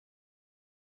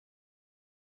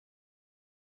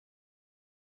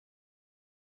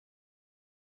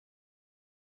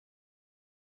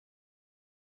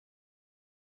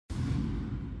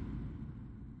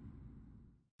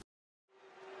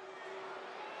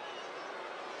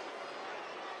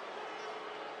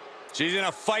She's in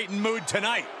a fighting mood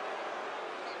tonight.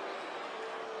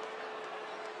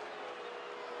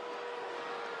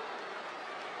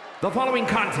 The following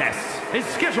contest is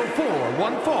scheduled for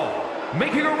one fall.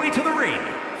 Making her way to the ring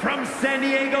from San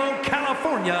Diego,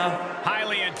 California.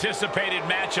 Highly anticipated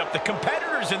matchup. The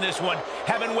competitors in this one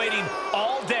have been waiting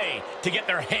all day to get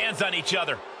their hands on each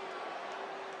other.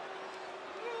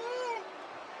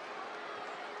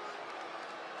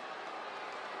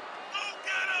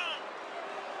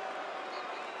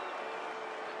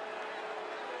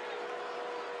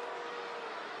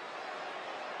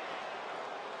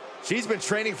 She's been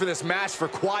training for this match for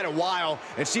quite a while,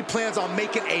 and she plans on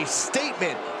making a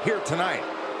statement here tonight.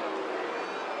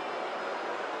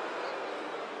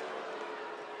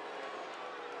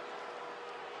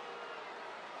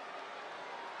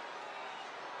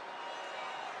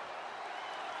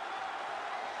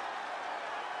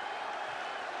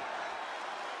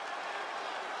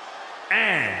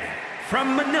 And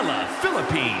from Manila,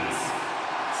 Philippines,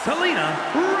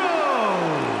 Sarina Rose.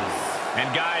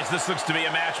 And guys, this looks to be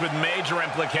a match with major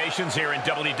implications here in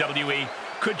WWE.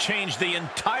 Could change the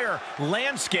entire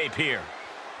landscape here.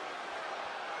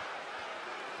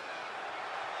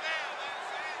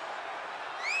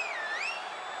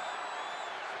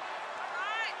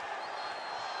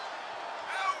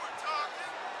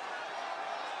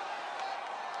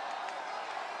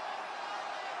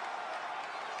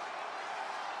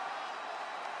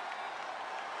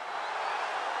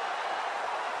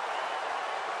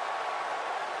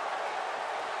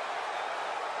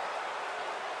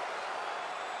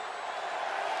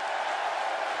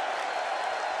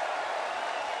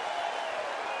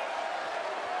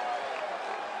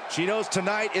 She knows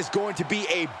tonight is going to be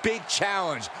a big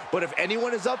challenge, but if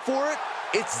anyone is up for it,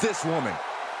 it's this woman.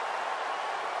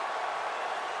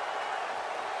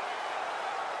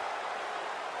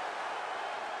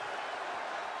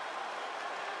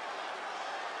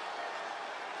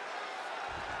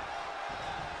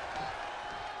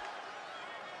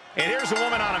 And here's a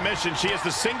woman on a mission. She has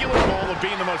the singular goal of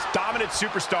being the most dominant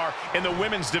superstar in the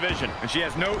women's division. And she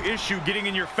has no issue getting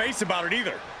in your face about it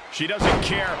either. She doesn't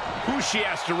care who she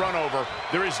has to run over.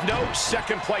 There is no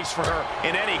second place for her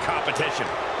in any competition.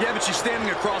 Yeah, but she's standing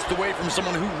across the way from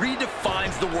someone who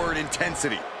redefines the word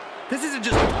intensity. This isn't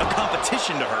just a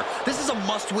competition to her. This is a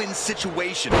must-win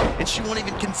situation, and she won't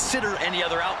even consider any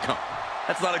other outcome.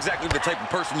 That's not exactly the type of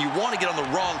person you want to get on the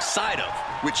wrong side of,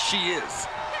 which she is.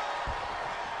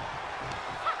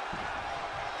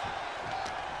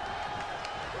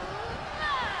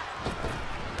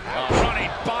 Running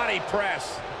body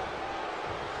press.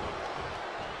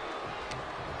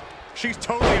 She's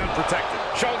totally unprotected.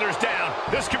 Shoulders down.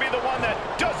 This could be the one that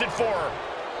does it for her.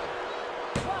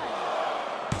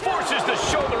 Forces the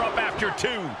shoulder up after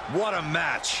two. What a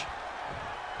match.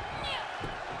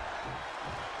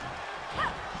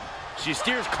 She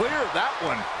steers clear of that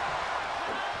one.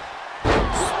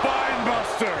 Spine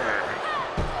buster.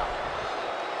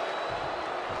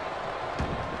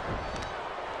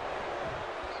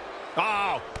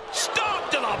 Oh,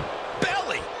 stomp to the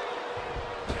belly.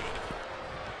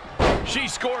 She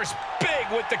scores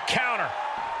big with the counter.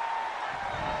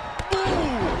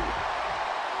 Ooh.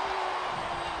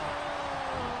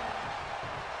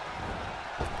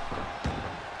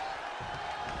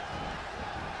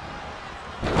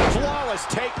 Flawless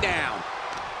takedown.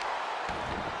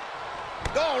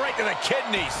 Oh, right to the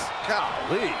kidneys.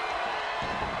 Golly.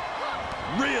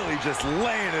 Really just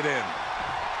laying it in.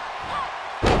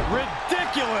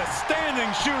 Ridiculous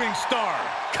standing shooting star.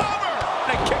 Cover!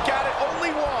 And a kick out at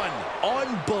only one.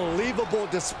 Unbelievable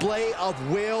display of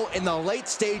will in the late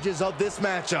stages of this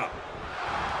matchup.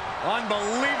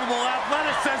 Unbelievable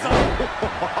athleticism.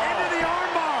 Into the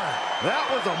armbar. That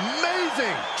was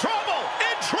amazing. Trouble!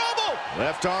 In trouble!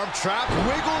 Left arm trap,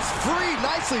 wiggles free.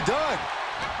 Nicely done.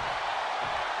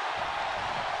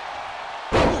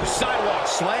 Ooh, sidewalk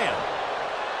slam.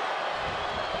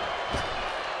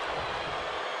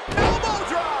 Elbow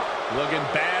drop! Looking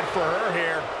bad for her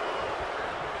here.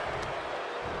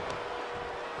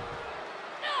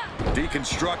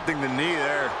 Deconstructing the knee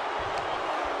there.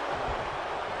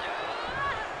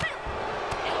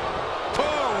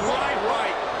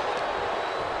 Right.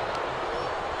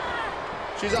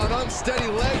 She's on unsteady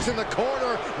legs in the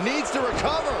corner. Needs to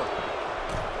recover.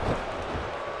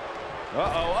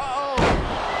 Alley-oop!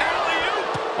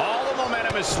 All the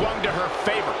momentum is swung to her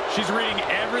favor. She's reading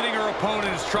everything her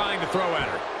opponent is trying to throw at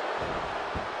her.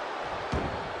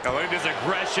 Oh, look at this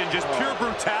aggression, just pure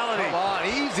brutality. Come on,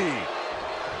 easy.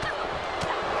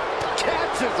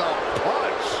 Catches a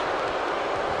punch.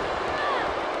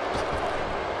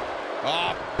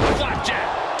 Oh, flapjack.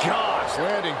 Gosh,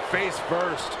 landing face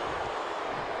first.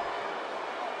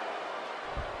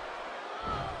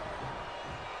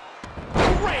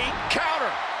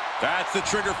 That's the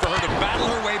trigger for her to battle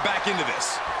her way back into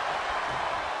this.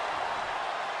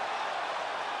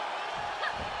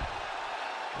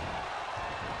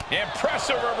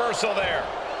 Impressive reversal there.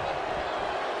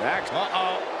 Back.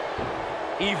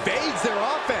 Evades their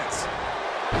offense.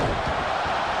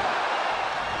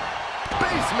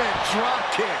 Basement drop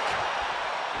kick.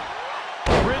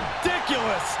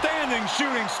 Ridiculous standing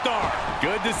shooting star.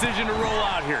 Good decision to roll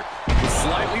out here.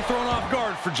 Slightly thrown off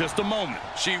guard for just a moment.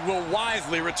 She will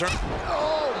wisely return.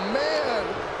 Oh, man.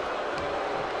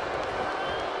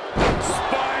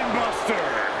 Spine buster.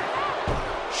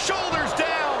 Shoulders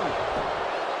down.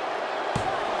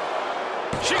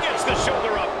 She gets the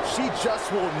shoulder up. She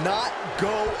just will not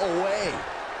go away.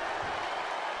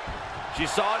 She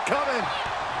saw it coming.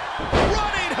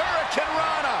 Running Hurricane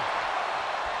Rana.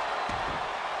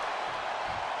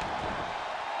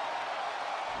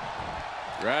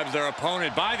 Grabs their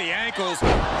opponent by the ankles. Whoa.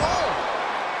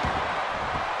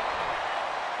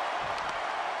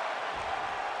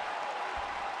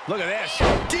 Look at this.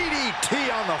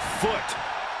 DDT on the foot.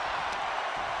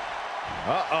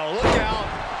 Uh-oh, look out.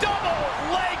 Double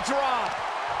leg drop.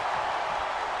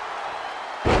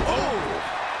 Oh.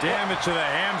 Damage to the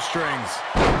hamstrings.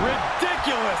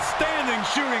 Ridiculous standing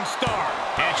shooting star.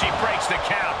 And she breaks the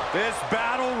count. This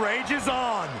battle rages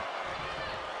on.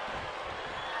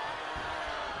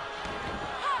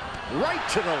 Right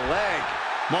to the leg.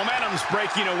 Momentum's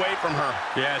breaking away from her.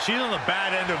 Yeah, she's on the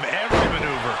bad end of every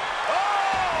maneuver.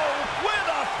 Oh, with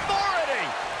authority.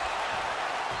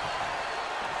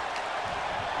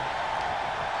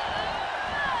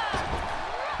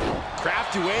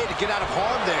 Crafty way to get out of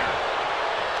harm there.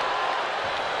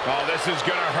 Oh, this is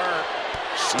gonna hurt.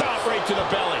 Stop right to the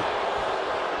belly.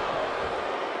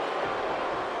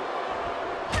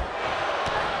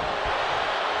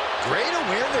 Great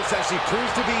awareness as she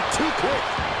proves to be too quick.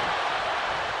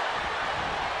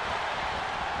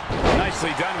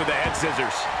 Nicely done with the head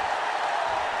scissors.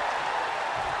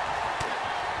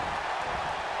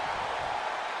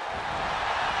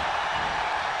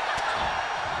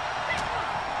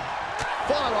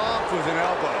 Fought off with an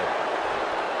elbow.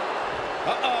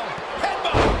 Uh-oh.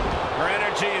 Headbutt. Her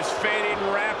energy is fading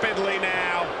rapidly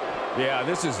now. Yeah,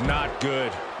 this is not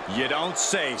good. You don't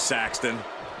say, Saxton.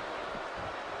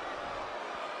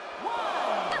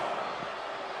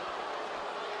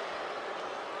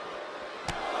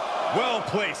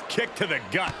 Well-placed kick to the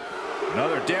gut.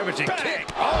 Another damaging Bang. kick.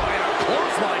 Oh, and a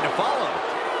clothesline to follow.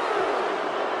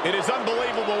 It is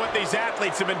unbelievable what these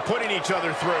athletes have been putting each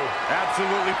other through.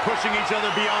 Absolutely pushing each other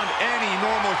beyond any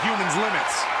normal human's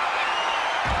limits.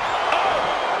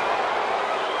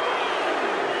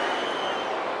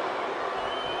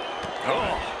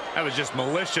 Oh, that was just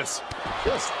malicious.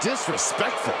 Just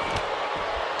disrespectful.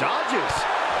 Dodges.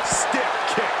 Stiff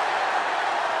kick.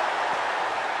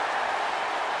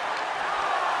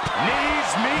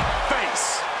 Knees meet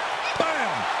face.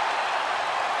 Bam!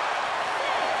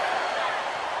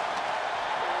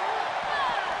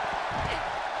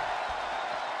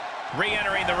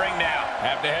 Re-entering the ring now.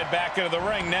 Have to head back into the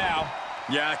ring now.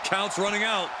 Yeah, count's running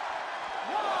out.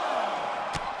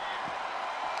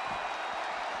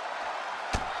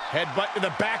 Headbutt to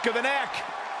the back of the neck.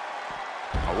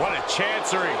 Oh, what a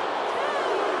chancery.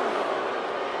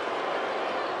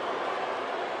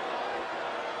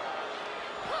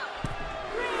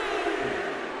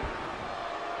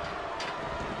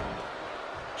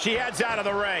 She heads out of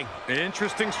the ring.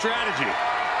 Interesting strategy.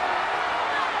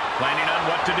 Planning on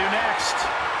what to do next.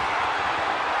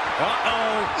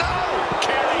 Uh-oh. No!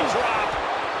 Carry drop.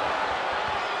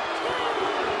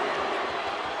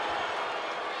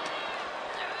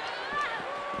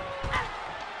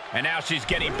 And now she's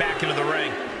getting back into the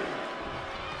ring.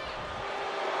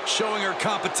 Showing her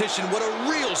competition what a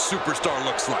real superstar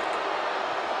looks like.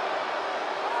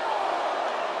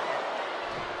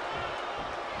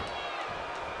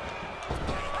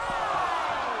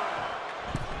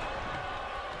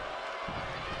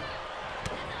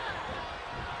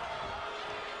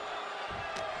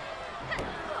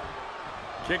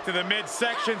 Kick to the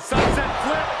midsection, sunset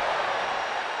flip.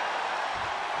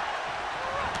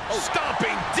 Oh.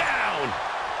 Stomping down.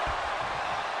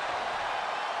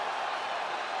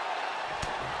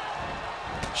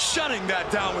 Shutting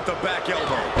that down with the back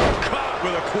elbow. Caught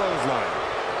with a clothesline.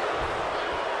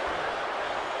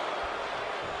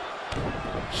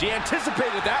 She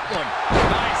anticipated that one.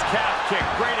 Nice calf kick,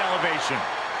 great elevation.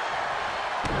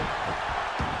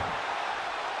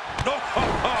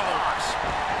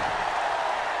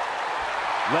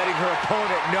 Letting her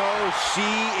opponent know she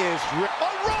is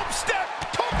a rope step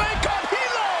to make a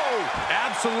hilo.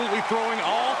 Absolutely throwing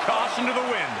all caution to the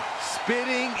wind.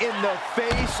 Spitting in the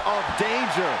face of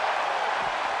danger.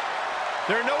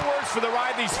 There are no words for the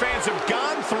ride these fans have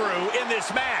gone through in this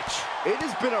match. It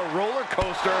has been a roller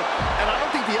coaster, and I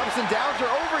don't think the ups and downs are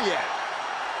over yet.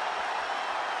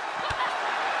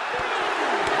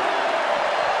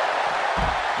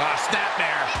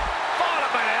 Snapmare. Followed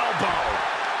up by an elbow.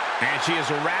 And she is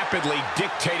rapidly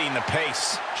dictating the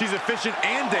pace. She's efficient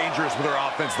and dangerous with her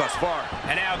offense thus far.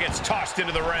 And now gets tossed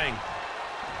into the ring.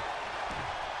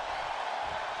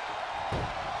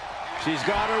 She's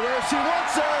got her where she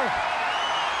wants her.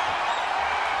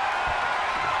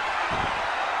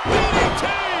 DDT!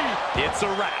 It's a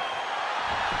wrap.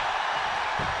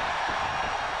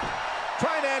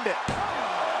 Trying to end it.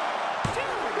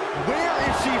 Where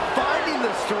is she finding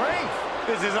the strength?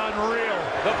 This is unreal.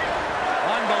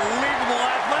 Unbelievable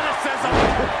athleticism.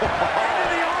 Into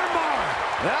the armbar.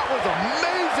 That was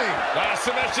amazing.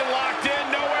 Submission locked in.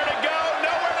 Nowhere to go.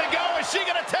 Nowhere to go. Is she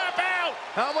going to tap out?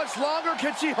 How much longer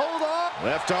can she hold on?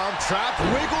 Left arm trapped.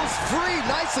 Wiggles free.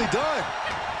 Nicely done.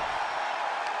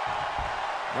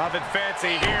 Nothing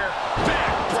fancy here.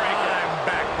 Backbreaker.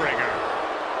 Backbreaker.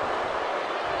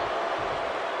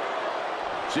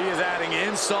 She is adding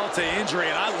insult to injury,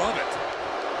 and I love it.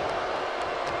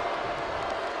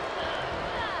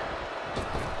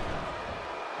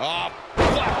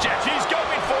 Flapjack. She's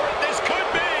going for it. This could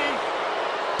be.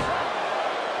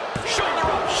 Shoulder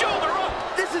up. Shoulder up.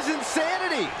 This is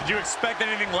insanity. Did you expect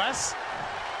anything less?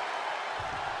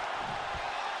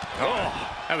 Oh,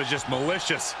 that was just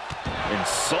malicious.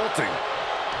 Insulting.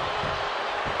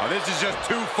 Oh, this is just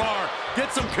too far.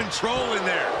 Get some control in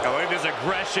there. Oh, it is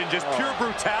aggression, just pure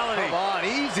brutality. Come on,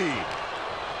 easy.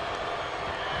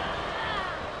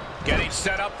 Getting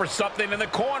set up for something in the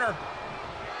corner.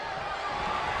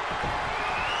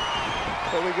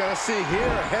 What are we gonna see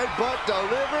here? Headbutt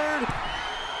delivered.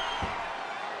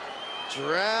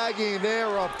 Dragging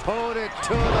their opponent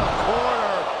to the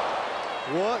corner.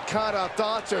 What kind of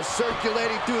thoughts are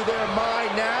circulating through their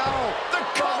mind now? The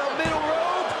middle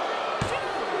rope.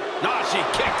 No, she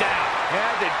kicked out.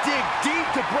 Had to dig deep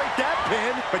to break that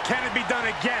pin. But can it be done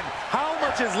again? How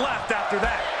much is left after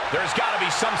that? There's got to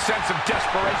be some sense of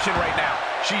desperation right now.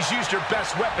 She's used her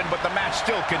best weapon, but the match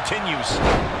still continues.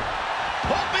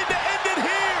 Hoping to end it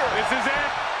here. This is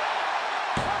it.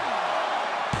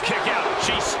 Kick out.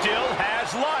 She still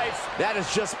has life. That is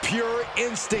just pure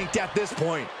instinct at this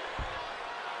point.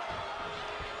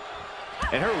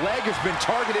 And her leg has been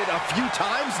targeted a few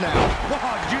times now.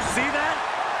 Wow, did you see that?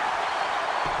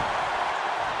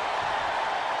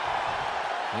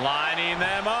 Lining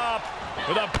them up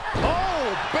with a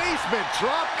basement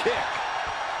drop kick.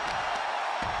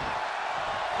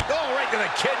 oh, right to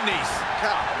the kidneys.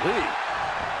 Golly.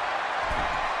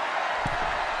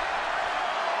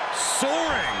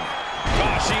 Soaring.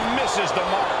 Oh, she misses the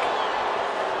mark.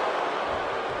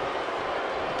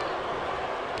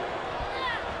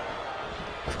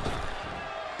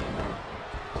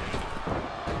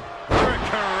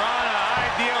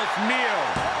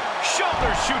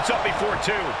 Shoulder shoots up before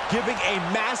two. Giving a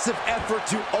massive effort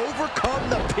to overcome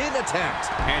the pin attempt.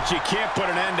 And she can't put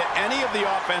an end to any of the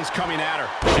offense coming at her.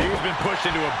 She's been pushed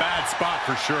into a bad spot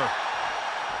for sure.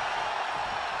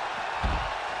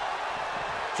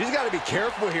 She's got to be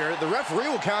careful here. The referee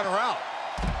will count her out.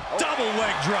 Double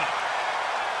leg drop.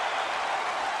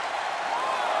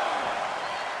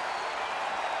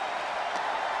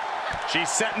 She's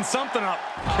setting something up.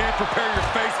 Can't prepare your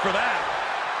face for that.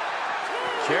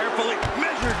 Carefully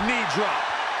measured knee drop.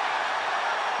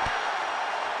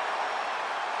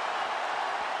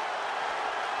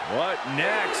 What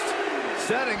next?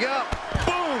 Setting up.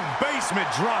 Boom! Basement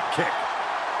drop kick.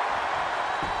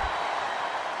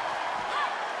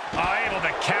 Able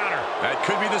to counter. That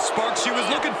could be the spark she was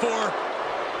looking for.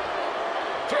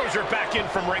 Throws her back in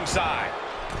from ringside.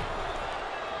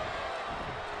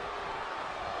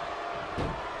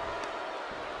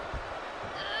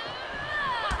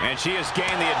 And she has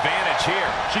gained the advantage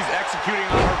here. She's executing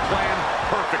on her plan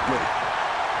perfectly.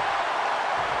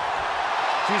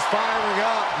 She's firing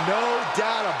up, no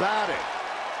doubt about it.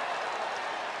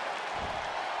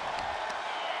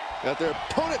 Got their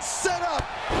opponent set up.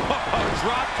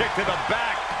 Drop kick to the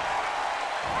back.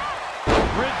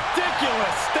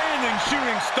 Ridiculous standing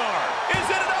shooting star. Is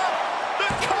it enough? The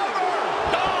cover.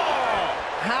 Oh!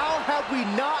 How have we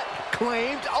not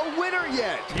claimed a winner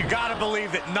yet? You gotta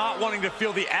believe that not wanting to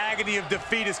feel the agony of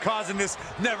defeat is causing this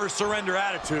never surrender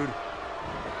attitude.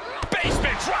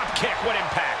 Basement drop kick, what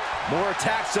impact? More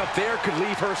attacks up there could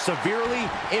leave her severely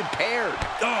impaired.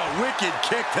 Oh, wicked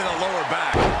kick to the lower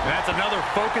back. And that's another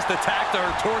focused attack to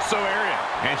her torso area.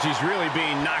 And she's really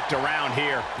being knocked around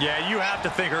here. Yeah, you have to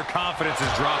think her confidence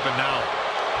is dropping now.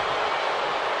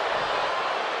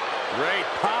 Great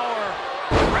power.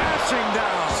 crashing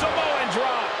down. Samoan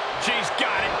drop. She's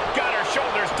got it. Got her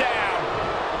shoulders down.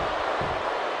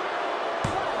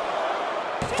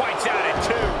 Fights out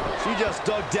at 2. She just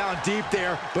dug down deep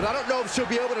there, but I don't know if she'll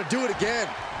be able to do it again.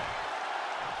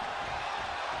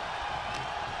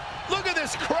 Look at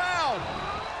this crowd.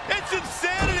 It's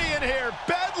insanity in here.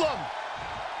 Bedlam.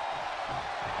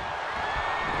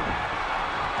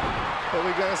 What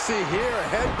we gonna see here? A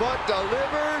headbutt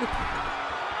delivered.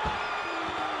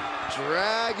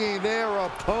 Dragging their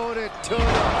opponent to the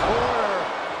corner.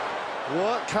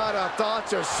 What kind of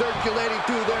thoughts are circulating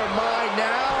through their mind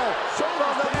now? From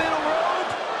the middle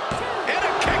rope. And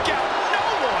a kick out.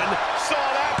 No one saw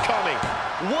that coming.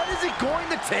 What is it going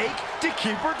to take to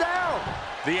keep her down?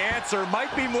 The answer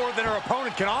might be more than her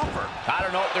opponent can offer. I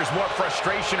don't know if there's more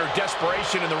frustration or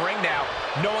desperation in the ring now,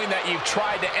 knowing that you've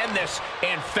tried to end this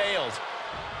and failed.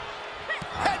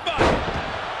 Headbutt!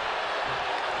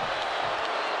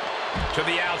 To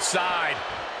the outside.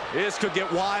 This could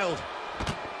get wild.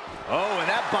 Oh, and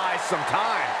that buys some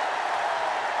time.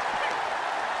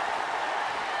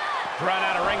 Run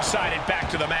out of ringside and back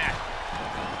to the mat.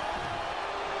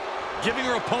 Giving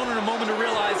her opponent a moment to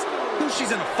realize who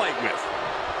she's in a fight with.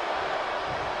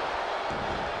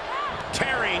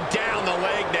 Tearing down the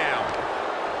leg now.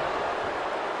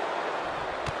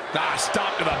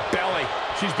 Stop to the belly.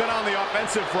 She's been on the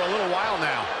offensive for a little while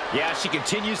now. Yeah, she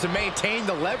continues to maintain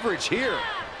the leverage here.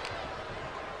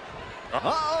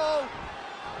 Uh-oh.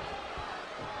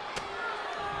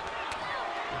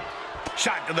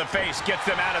 Shot to the face gets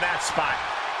them out of that spot.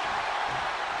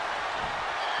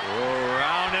 Oh,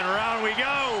 round and round we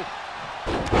go.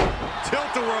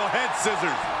 Tilt-a-whirl head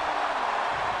scissors.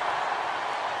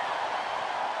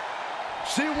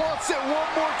 She wants it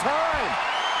one more time.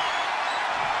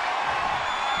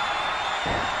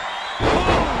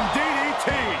 Boom, DDT.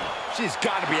 She's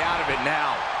got to be out of it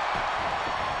now.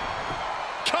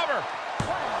 Cover.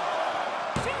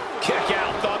 Kick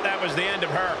out. Thought that was the end of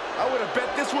her. I would have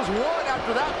bet this was one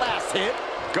after that last hit.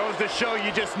 Goes to show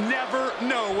you just never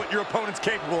know what your opponent's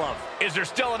capable of. Is there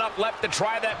still enough left to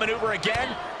try that maneuver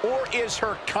again? Or is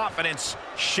her confidence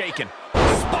shaken?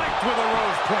 Spiked with a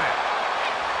rose plant.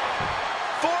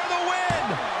 For the win!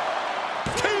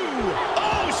 2!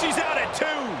 Oh, she's out at 2!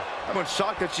 I'm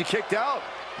shocked that she kicked out.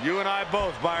 You and I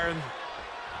both, Byron.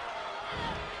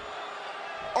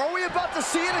 Are we about to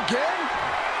see it again?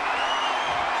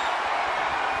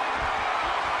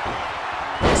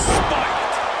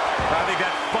 Spiked. I think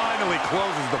that finally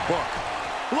closes the book.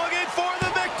 Looking for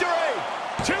the victory!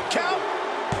 2 count!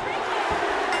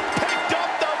 Picked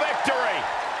up the victory!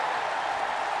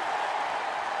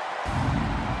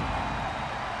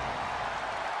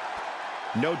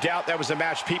 No doubt that was a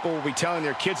match people will be telling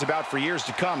their kids about for years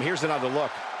to come. Here's another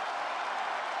look.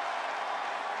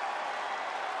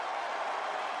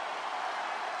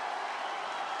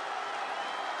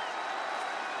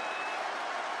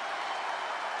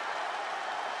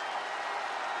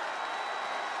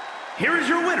 Here is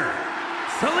your winner,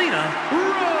 Sarina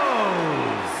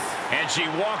Rose. And she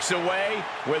walks away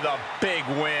with a big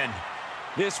win.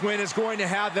 This win is going to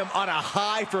have them on a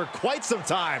high for quite some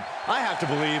time, I have to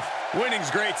believe. Winning's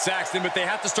great, Saxton, but they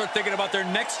have to start thinking about their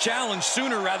next challenge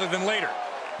sooner rather than later.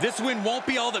 This win won't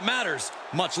be all that matters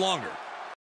much longer.